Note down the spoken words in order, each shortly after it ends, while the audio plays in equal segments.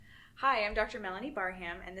Hi, I'm Dr. Melanie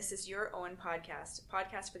Barham, and this is Your Own Podcast, a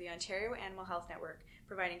podcast for the Ontario Animal Health Network,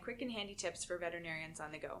 providing quick and handy tips for veterinarians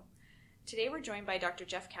on the go. Today we're joined by Dr.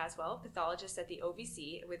 Jeff Caswell, pathologist at the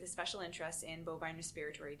OVC with a special interest in bovine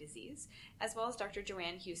respiratory disease, as well as Dr.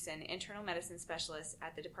 Joanne Hewson, internal medicine specialist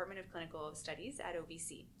at the Department of Clinical Studies at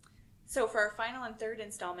OVC. So for our final and third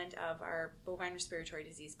installment of our bovine respiratory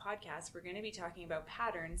disease podcast, we're going to be talking about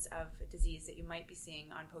patterns of disease that you might be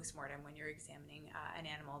seeing on postmortem when you're examining an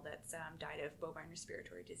animal that's died of bovine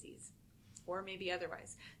respiratory disease, or maybe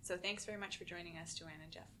otherwise. So thanks very much for joining us, Joanne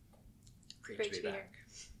and Jeff. Great to be back.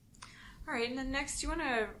 All right, and then next, do you want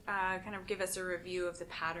to kind of give us a review of the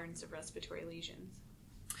patterns of respiratory lesions?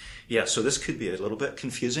 Yeah, so this could be a little bit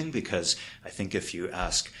confusing because I think if you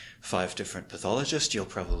ask 5 different pathologists, you'll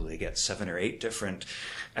probably get 7 or 8 different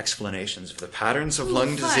explanations of the patterns of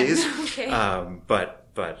lung disease. Okay.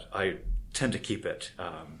 But I tend to keep it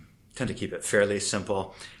fairly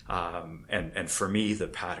simple. And for me, the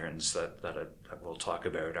patterns that we'll talk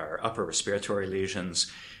about are upper respiratory lesions,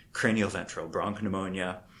 cranioventral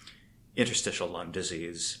bronchopneumonia, interstitial lung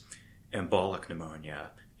disease, embolic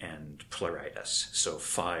pneumonia, and pleuritis. So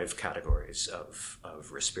 5 categories of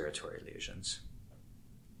respiratory lesions.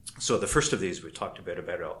 So the first of these we talked a bit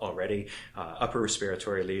about already. Upper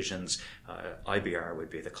respiratory lesions, IBR would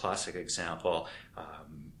be the classic example,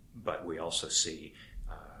 but we also see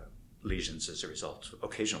lesions as a result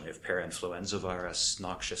occasionally of parainfluenza virus,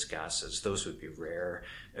 noxious gases. Those would be rare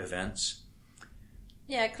events.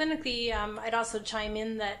 Yeah, clinically, I'd also chime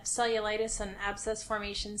in that cellulitis and abscess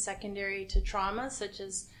formation secondary to trauma, such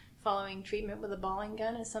as following treatment with a balling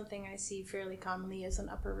gun, is something I see fairly commonly as an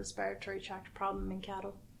upper respiratory tract problem in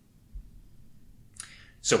cattle.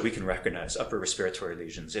 So we can recognize upper respiratory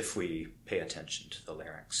lesions if we pay attention to the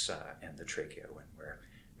larynx and the trachea when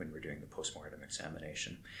we're doing the postmortem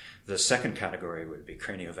examination. The second category would be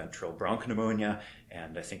cranioventral bronchopneumonia,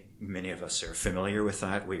 and I think many of us are familiar with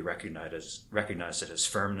that. We recognize it as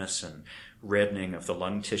firmness and reddening of the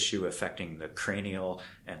lung tissue affecting the cranial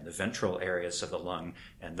and the ventral areas of the lung,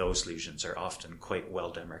 and those lesions are often quite well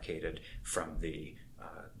demarcated from the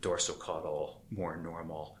dorsocaudal, more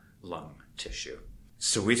normal lung tissue.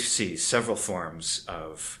 So we see several forms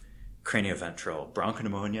of cranioventral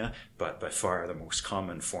bronchopneumonia, but by far the most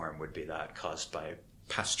common form would be that caused by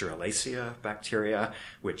Pasteurellacea bacteria,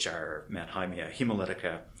 which are Mannheimia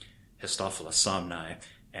hemolytica, Histophilus somni,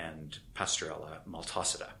 and Pasteurella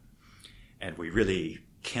maltosida. And we really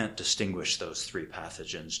can't distinguish those 3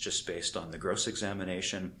 pathogens just based on the gross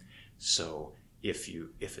examination. So if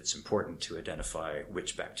it's important to identify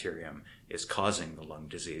which bacterium is causing the lung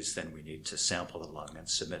disease, then we need to sample the lung and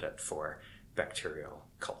submit it for bacterial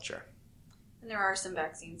culture. And there are some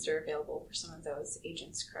vaccines that are available for some of those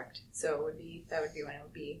agents, correct? So that would be when it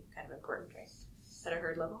would be kind of important, right? At a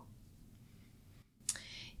herd level?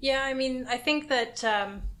 Yeah, I mean, I think that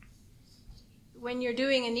when you're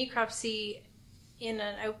doing a necropsy in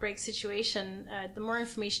an outbreak situation, the more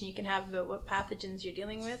information you can have about what pathogens you're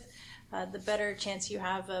dealing with, the better chance you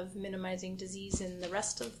have of minimizing disease in the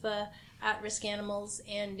rest of the at-risk animals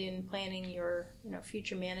and in planning your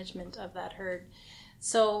future management of that herd.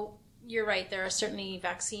 So you're right, there are certainly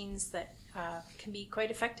vaccines that can be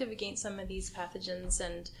quite effective against some of these pathogens,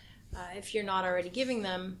 and if you're not already giving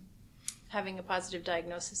them, having a positive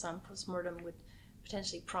diagnosis on postmortem would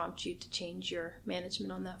potentially prompt you to change your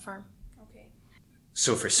management on that farm.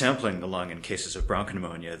 So for sampling the lung in cases of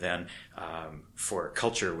bronchopneumonia, then for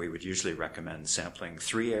culture, we would usually recommend sampling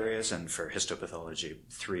 3 areas, and for histopathology,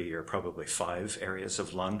 3 or probably 5 areas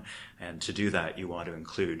of lung. And to do that, you want to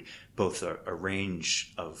include both a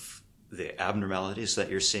range of the abnormalities that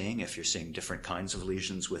you're seeing, if you're seeing different kinds of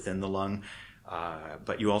lesions within the lung,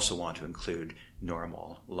 but you also want to include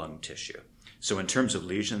normal lung tissue. So in terms of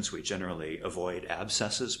lesions, we generally avoid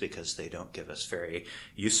abscesses because they don't give us very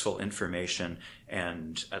useful information,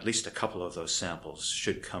 and at least a couple of those samples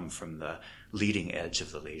should come from the leading edge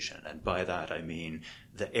of the lesion. And by that I mean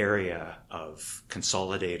the area of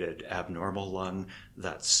consolidated abnormal lung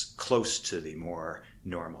that's close to the more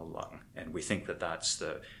normal lung. And we think that that's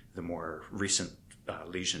the more recent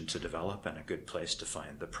lesion to develop and a good place to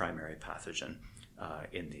find the primary pathogen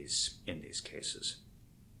in these cases.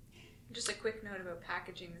 Just a quick note about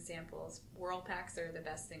packaging the samples. Whirl-Paks are the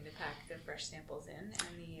best thing to pack the fresh samples in,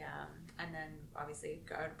 and then obviously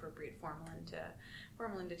appropriate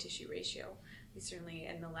formalin to tissue ratio. We certainly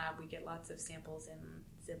in the lab we get lots of samples in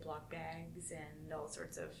Ziploc bags and all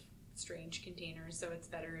sorts of strange containers. So it's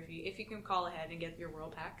better if you can call ahead and get your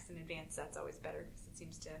Whirl-Paks in advance. That's always better because it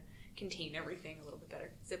seems to contain everything a little bit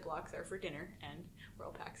better. Ziplocs are for dinner, and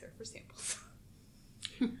Whirl-Paks are for samples.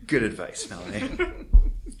 Good advice, Melanie.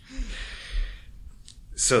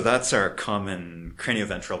 So that's our common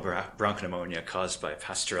cranioventral bronchopneumonia caused by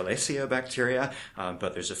Pasteuracea bacteria,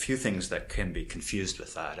 but there's a few things that can be confused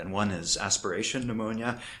with that, and one is aspiration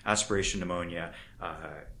pneumonia. Aspiration pneumonia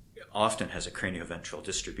often has a cranioventral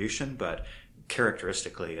distribution, but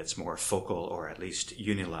characteristically it's more focal or at least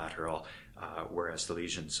unilateral, whereas the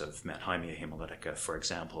lesions of Mannheimia hemolytica, for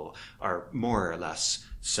example, are more or less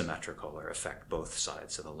symmetrical or affect both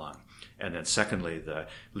sides of the lung. And then secondly, the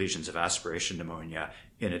lesions of aspiration pneumonia,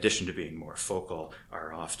 in addition to being more focal,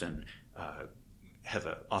 are often have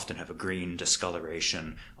a green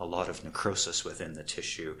discoloration, a lot of necrosis within the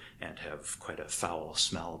tissue, and have quite a foul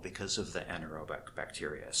smell because of the anaerobic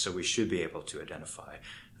bacteria. So we should be able to identify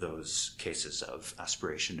those cases of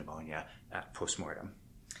aspiration pneumonia at postmortem.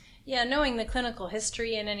 Yeah, knowing the clinical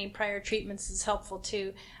history and any prior treatments is helpful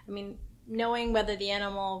too. I mean, knowing whether the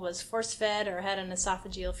animal was force-fed or had an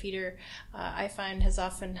esophageal feeder, I find has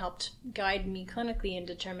often helped guide me clinically in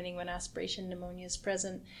determining when aspiration pneumonia is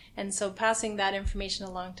present. And so passing that information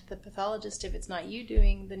along to the pathologist, if it's not you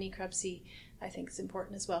doing the necropsy, I think is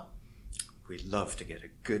important as well. We'd love to get a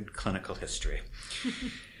good clinical history.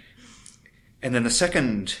 And then the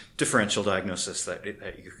second differential diagnosis that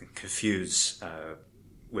you can confuse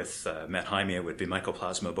with Mannheimia would be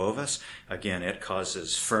Mycoplasma bovis. Again, it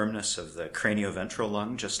causes firmness of the cranioventral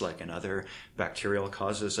lung, just like in other bacterial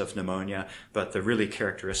causes of pneumonia. But the really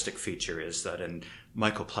characteristic feature is that in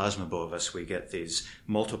Mycoplasma bovis, we get these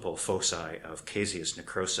multiple foci of caseous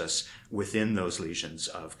necrosis within those lesions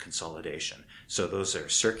of consolidation. So those are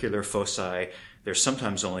circular foci. They're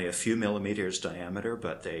sometimes only a few millimeters diameter,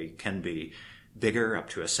 but they can be bigger, up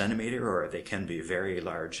to a centimeter, or they can be very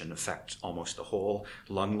large and affect almost the whole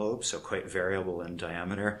lung lobe, so quite variable in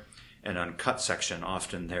diameter. And on cut section,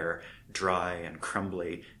 often they're dry and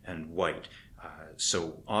crumbly and white.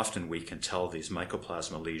 So often we can tell these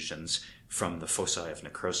mycoplasma lesions from the foci of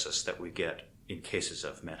necrosis that we get in cases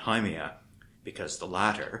of Mannheimia, because the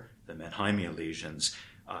latter, the Mannheimia lesions,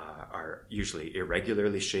 are usually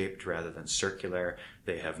irregularly shaped rather than circular.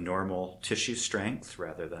 They have normal tissue strength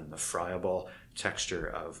rather than the friable texture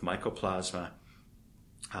of mycoplasma.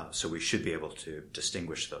 So we should be able to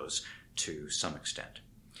distinguish those to some extent.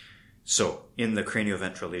 So in the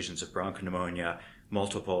cranioventral lesions of bronchopneumonia,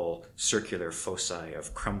 multiple circular foci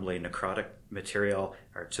of crumbly necrotic material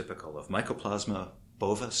are typical of Mycoplasma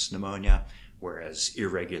bovis pneumonia, whereas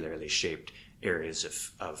irregularly shaped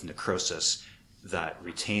areas of necrosis that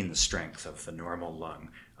retain the strength of the normal lung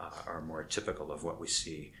are more typical of what we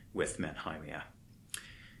see with Mannheimia.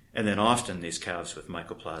 And then often these calves with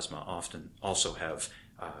mycoplasma often also have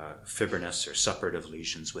fibrinous or suppurative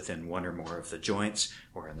lesions within one or more of the joints,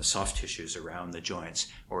 or in the soft tissues around the joints,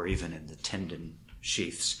 or even in the tendon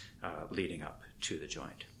sheaths leading up to the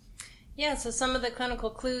joint. Yeah, so some of the clinical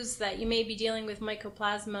clues that you may be dealing with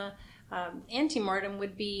mycoplasma antemortem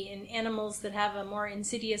would be in animals that have a more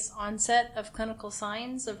insidious onset of clinical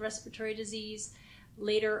signs of respiratory disease,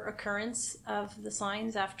 later occurrence of the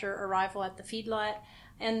signs after arrival at the feedlot,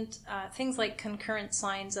 and things like concurrent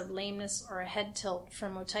signs of lameness or a head tilt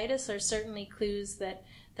from otitis are certainly clues that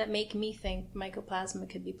make me think mycoplasma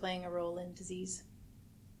could be playing a role in disease.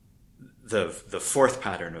 The fourth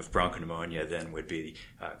pattern of bronchopneumonia then would be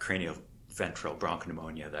cranioventral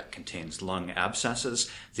bronchopneumonia that contains lung abscesses.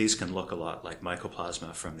 These can look a lot like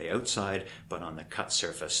mycoplasma from the outside, but on the cut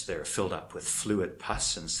surface they're filled up with fluid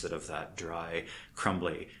pus instead of that dry,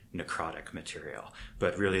 crumbly, necrotic material.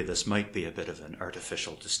 But really this might be a bit of an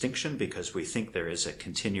artificial distinction, because we think there is a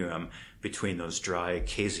continuum between those dry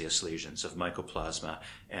caseous lesions of mycoplasma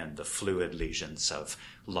and the fluid lesions of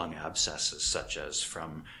lung abscesses, such as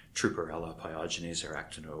from Truparella pyogenes or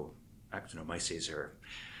Actinomyces or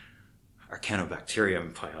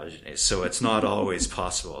Arcanobacterium pyogenes. So it's not always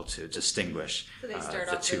possible to distinguish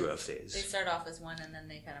the two of these. They start off as one and then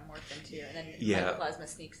they kind of morph into, and then mycoplasma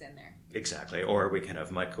sneaks in there. Exactly. Or we can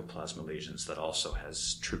have mycoplasma lesions that also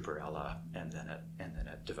has Truparella, and then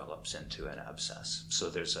it develops into an abscess. So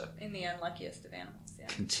there's a in the unluckiest of animals, yeah,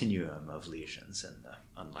 continuum of lesions in the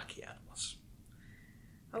unlucky animals.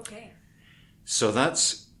 Okay. So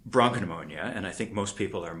that's bronchopneumonia, and I think most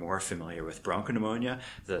people are more familiar with bronchopneumonia.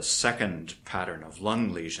 The second pattern of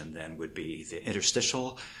lung lesion then would be the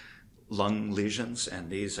interstitial lung lesions, and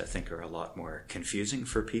these I think are a lot more confusing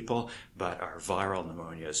for people, but our viral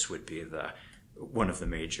pneumonias would be one of the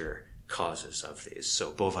major causes of these.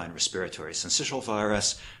 So bovine respiratory syncytial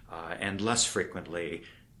virus, and less frequently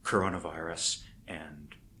coronavirus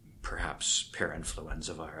and perhaps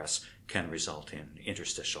parainfluenza virus can result in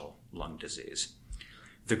interstitial lung disease.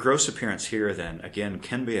 The gross appearance here then, again,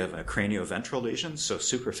 can be of a cranioventral lesion, so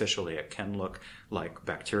superficially it can look like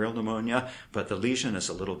bacterial pneumonia, but the lesion is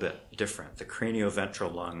a little bit different. The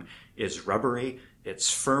cranioventral lung is rubbery, it's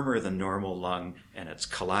firmer than normal lung, and it's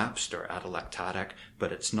collapsed or atelectatic,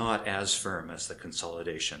 but it's not as firm as the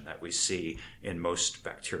consolidation that we see in most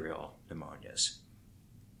bacterial pneumonias.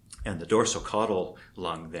 And the dorsocaudal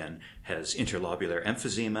lung then has interlobular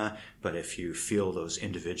emphysema, but if you feel those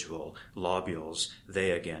individual lobules,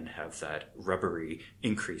 they again have that rubbery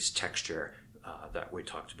increased texture that we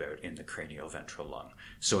talked about in the cranioventral lung.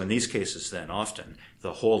 So in these cases then often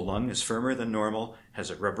the whole lung is firmer than normal, has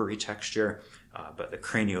a rubbery texture, but the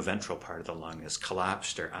cranioventral part of the lung is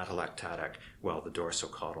collapsed or atelectatic, while the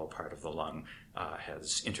dorsocaudal part of the lung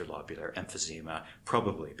has interlobular emphysema,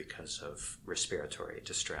 probably because of respiratory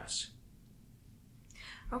distress.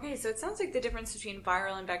 Okay, so it sounds like the difference between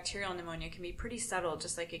viral and bacterial pneumonia can be pretty subtle,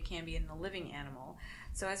 just like it can be in the living animal.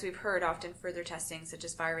 So as we've heard, often further testing such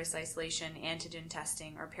as virus isolation, antigen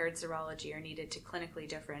testing, or paired serology are needed to clinically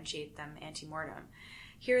differentiate them ante-mortem.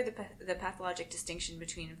 Here, the pathologic distinction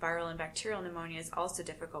between viral and bacterial pneumonia is also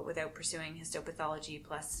difficult without pursuing histopathology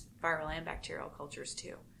plus viral and bacterial cultures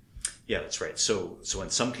too. Yeah, that's right. So in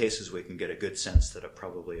some cases we can get a good sense that it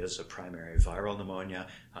probably is a primary viral pneumonia,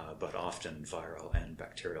 but often viral and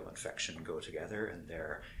bacterial infection go together, and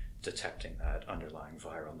there detecting that underlying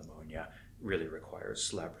viral pneumonia really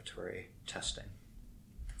requires laboratory testing.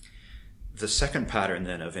 The second pattern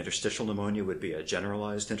then of interstitial pneumonia would be a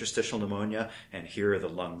generalized interstitial pneumonia, and here the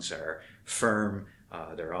lungs are firm,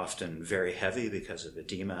 they're often very heavy because of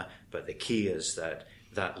edema, but the key is that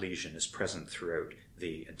that lesion is present throughout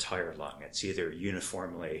the entire lung. It's either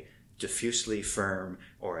uniformly diffusely firm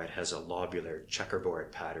or it has a lobular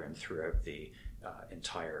checkerboard pattern throughout the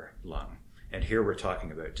entire lung. And here we're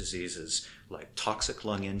talking about diseases like toxic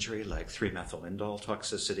lung injury, like 3-methylindole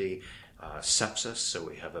toxicity, sepsis, so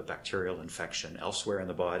we have a bacterial infection elsewhere in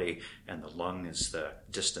the body, and the lung is the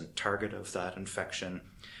distant target of that infection.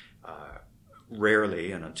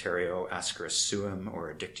 Rarely in Ontario, Ascaris suum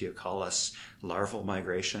or Dictyocollis larval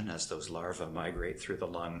migration. As those larvae migrate through the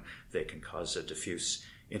lung, they can cause a diffuse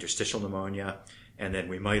interstitial pneumonia. And then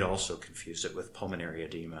we might also confuse it with pulmonary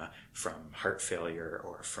edema from heart failure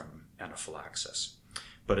or from anaphylaxis.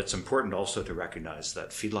 But it's important also to recognize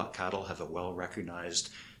that feedlot cattle have a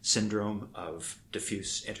well-recognized syndrome of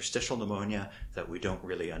diffuse interstitial pneumonia, that we don't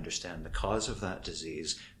really understand the cause of that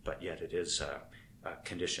disease, but yet it is a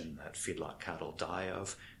condition that feedlot cattle die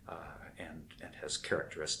of and has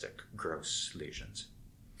characteristic gross lesions.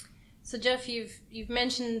 So Jeff, you've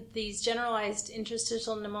mentioned these generalized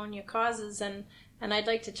interstitial pneumonia causes, and I'd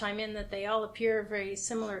like to chime in that they all appear very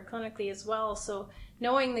similar clinically as well. So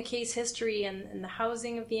knowing the case history and the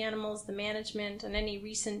housing of the animals, the management, and any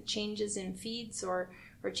recent changes in feeds or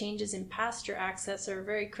changes in pasture access are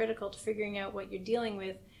very critical to figuring out what you're dealing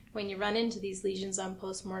with when you run into these lesions on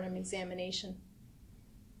post-mortem examination.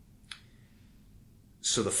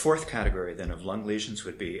 So the fourth category then of lung lesions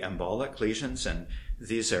would be embolic lesions, and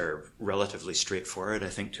these are relatively straightforward, I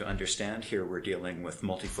think, to understand. Here we're dealing with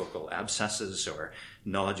multifocal abscesses or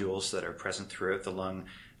nodules that are present throughout the lung,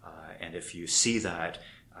 and if you see that,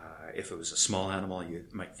 if it was a small animal, you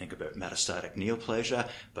might think about metastatic neoplasia,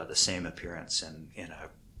 but the same appearance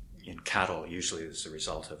in cattle usually is the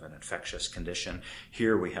result of an infectious condition.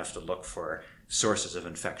 Here we have to look for sources of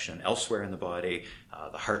infection elsewhere in the body,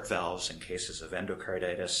 the heart valves in cases of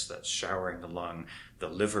endocarditis that's showering the lung, the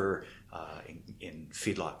liver in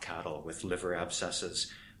feedlot cattle with liver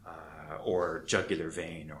abscesses, or jugular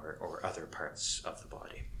vein or other parts of the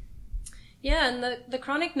body. Yeah, and the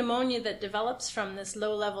chronic pneumonia that develops from this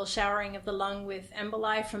low-level showering of the lung with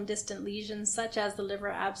emboli from distant lesions, such as the liver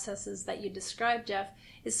abscesses that you described, Jeff,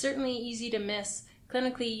 is certainly easy to miss.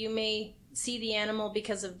 Clinically, you may see the animal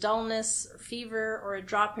because of dullness, or fever, or a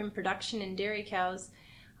drop in production in dairy cows.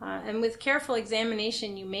 And with careful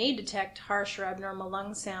examination, you may detect harsh or abnormal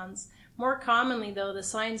lung sounds. More commonly, though, the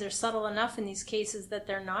signs are subtle enough in these cases that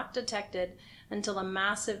they're not detected until a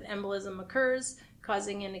massive embolism occurs,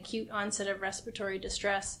 causing an acute onset of respiratory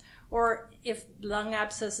distress. Or if lung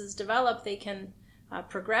abscesses develop, they can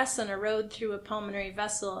progress and erode through a pulmonary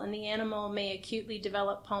vessel, and the animal may acutely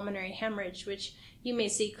develop pulmonary hemorrhage, which you may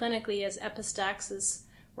see clinically as epistaxis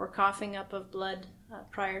or coughing up of blood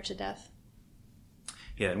prior to death.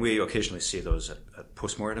 Yeah, and we occasionally see those at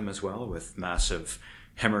postmortem as well, with massive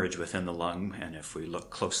hemorrhage within the lung, and if we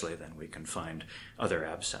look closely, then we can find other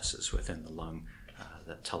abscesses within the lung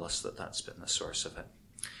that tell us that that's been the source of it.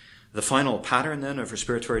 The final pattern then of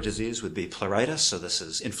respiratory disease would be pleuritis. So this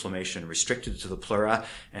is inflammation restricted to the pleura.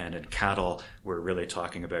 And in cattle, we're really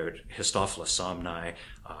talking about Histophilus somni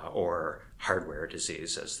or hardware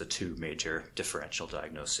disease as the two major differential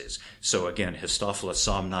diagnoses. So again, Histophilus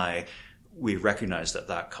somni, we recognize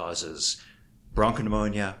that causes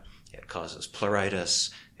bronchopneumonia, it causes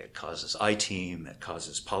pleuritis, it causes ITEAM, it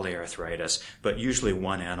causes polyarthritis, but usually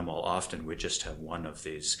one animal often would just have one of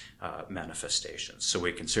these manifestations. So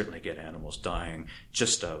we can certainly get animals dying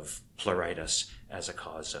just of pleuritis as a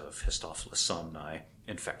cause of Histophilus somni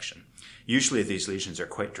infection. Usually these lesions are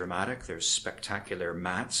quite dramatic. There's spectacular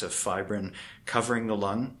mats of fibrin covering the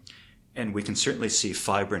lung. And we can certainly see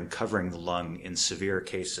fibrin covering the lung in severe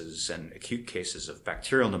cases and acute cases of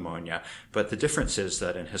bacterial pneumonia. But the difference is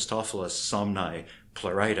that in Histophilus somni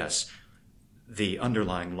pleuritis, the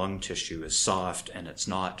underlying lung tissue is soft and it's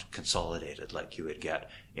not consolidated like you would get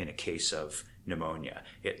in a case of pneumonia.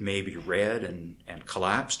 It may be red and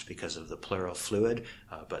collapsed because of the pleural fluid,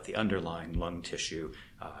 but the underlying lung tissue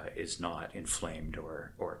is not inflamed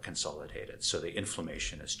or consolidated. So the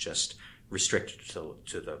inflammation is just restricted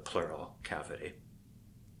to the pleural cavity.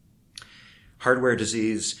 Hardware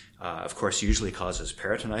disease, of course, usually causes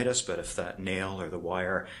peritonitis, but if that nail or the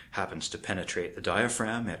wire happens to penetrate the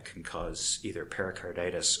diaphragm, it can cause either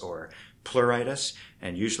pericarditis or pleuritis,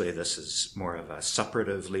 and usually this is more of a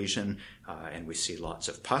suppurative lesion, and we see lots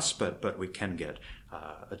of pus, but we can get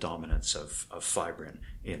a dominance of fibrin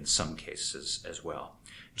in some cases as well.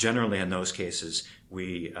 Generally, in those cases,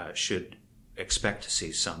 we should expect to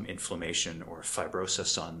see some inflammation or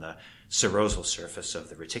fibrosis on the serosal surface of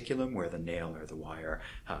the reticulum where the nail or the wire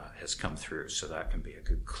has come through. So that can be a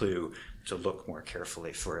good clue to look more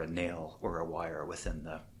carefully for a nail or a wire within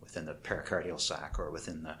the pericardial sac or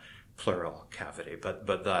within the pleural cavity. But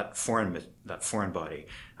that foreign body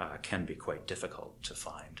can be quite difficult to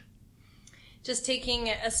find. Just taking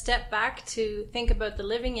a step back to think about the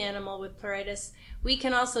living animal with pleuritis, we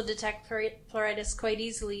can also detect pleuritis quite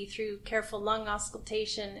easily through careful lung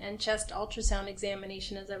auscultation and chest ultrasound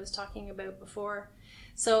examination, as I was talking about before.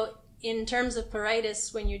 So in terms of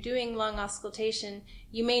pleuritis, when you're doing lung auscultation,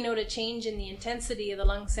 you may note a change in the intensity of the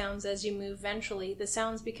lung sounds as you move ventrally. The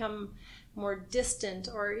sounds become more distant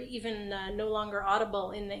or even no longer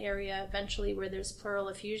audible in the area ventrally where there's pleural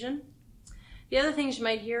effusion. The other things you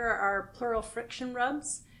might hear are pleural friction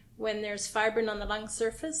rubs when there's fibrin on the lung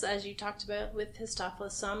surface, as you talked about with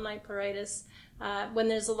Histophilus somni pleuritis. When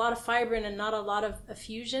there's a lot of fibrin and not a lot of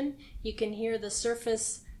effusion, you can hear the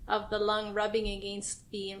surface of the lung rubbing against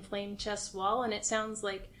the inflamed chest wall, and it sounds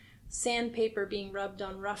like sandpaper being rubbed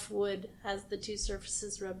on rough wood as the two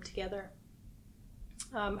surfaces rub together.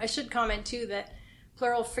 I should comment too that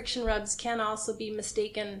pleural friction rubs can also be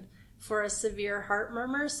mistaken for a severe heart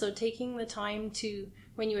murmur, so taking the time to,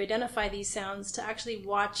 when you identify these sounds, to actually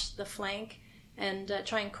watch the flank and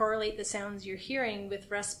try and correlate the sounds you're hearing with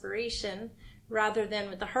respiration rather than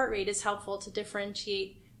with the heart rate is helpful to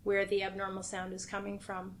differentiate where the abnormal sound is coming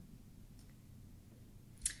from.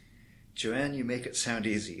 Joanne, you make it sound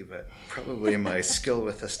easy, but probably my skill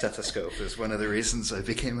with a stethoscope is one of the reasons I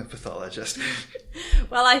became a pathologist.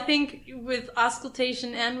 Well, I think with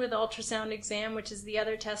auscultation and with ultrasound exam, which is the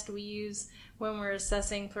other test we use when we're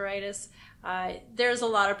assessing pleuritis, there's a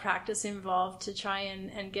lot of practice involved to try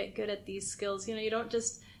and get good at these skills. You know, you don't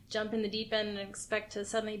just jump in the deep end and expect to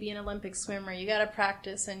suddenly be an Olympic swimmer. You got to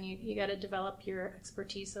practice and you got to develop your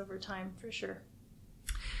expertise over time for sure.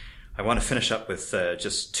 I want to finish up with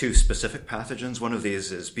just two specific pathogens. One of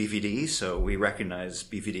these is BVD. So we recognize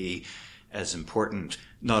BVD as important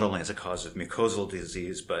not only as a cause of mucosal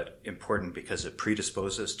disease, but important because it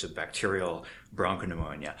predisposes to bacterial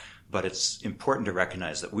bronchopneumonia. But it's important to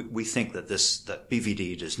recognize that we think that that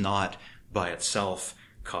BVD does not by itself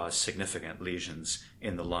cause significant lesions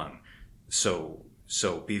in the lung. So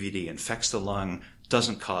BVD infects the lung,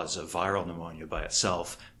 doesn't cause a viral pneumonia by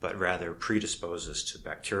itself, but rather predisposes to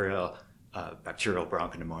bacterial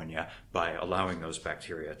bronchopneumonia by allowing those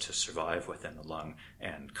bacteria to survive within the lung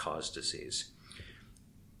and cause disease.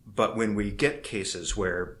 But when we get cases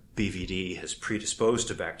where BVD has predisposed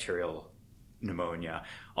to bacterial pneumonia,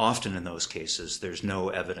 often in those cases there's no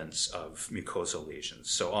evidence of mucosal lesions.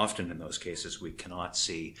 So often in those cases we cannot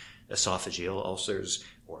see esophageal ulcers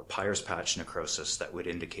or Peyer's patch necrosis that would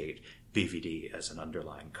indicate BVD as an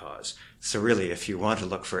underlying cause. So really, if you want to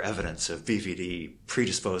look for evidence of BVD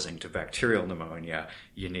predisposing to bacterial pneumonia,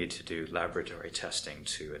 you need to do laboratory testing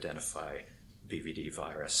to identify BVD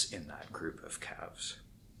virus in that group of calves.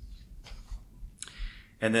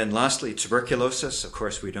 And then lastly, tuberculosis. Of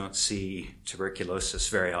course, we don't see tuberculosis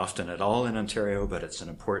very often at all in Ontario, but it's an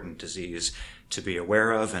important disease to be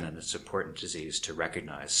aware of, and it's an important disease to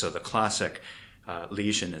recognize. So the classic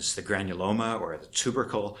lesion is the granuloma, or the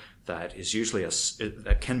tubercle, that is usually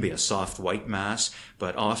that can be a soft white mass,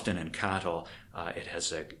 but often in cattle it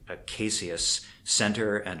has a caseous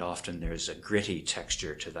center, and often there's a gritty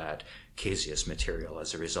texture to that caseous material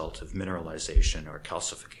as a result of mineralization or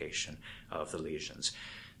calcification of the lesions.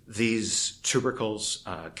 These tubercles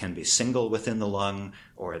can be single within the lung,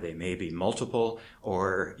 or they may be multiple,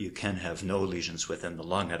 or you can have no lesions within the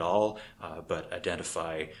lung at all, but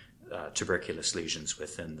identify tuberculous lesions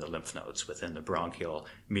within the lymph nodes, within the bronchial,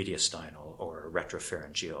 mediastinal, or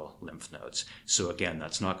retropharyngeal lymph nodes. So again,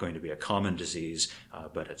 that's not going to be a common disease,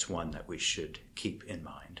 but it's one that we should keep in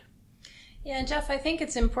mind. Yeah, Jeff, I think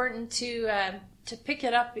it's important to pick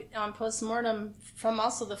it up on postmortem from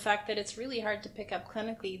also the fact that it's really hard to pick up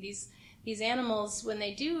clinically. These animals, when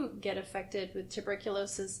they do get affected with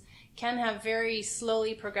tuberculosis, can have very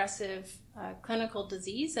slowly progressive clinical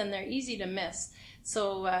disease, and they're easy to miss.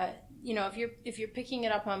 So, if you're picking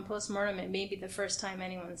it up on postmortem, it may be the first time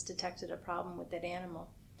anyone's detected a problem with that animal.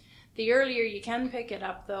 The earlier you can pick it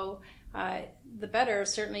up, though, the better,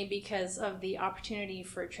 certainly because of the opportunity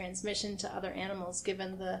for transmission to other animals,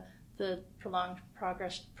 given the prolonged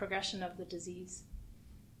progression of the disease.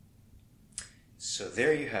 So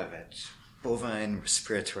there you have it. Bovine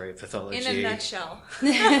respiratory pathology. In a nutshell.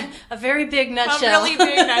 A very big nutshell. A really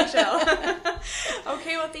big nutshell.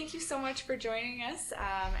 Okay, well, thank you so much for joining us.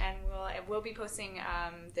 And we'll be posting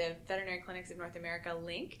the Veterinary Clinics of North America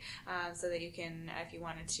link so that you can, if you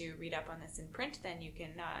wanted to read up on this in print, then you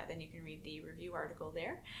can read the review article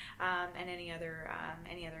there, and any other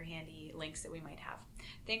handy links that we might have.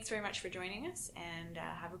 Thanks very much for joining us, and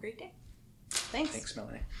have a great day. Thanks. Thanks,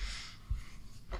 Melanie.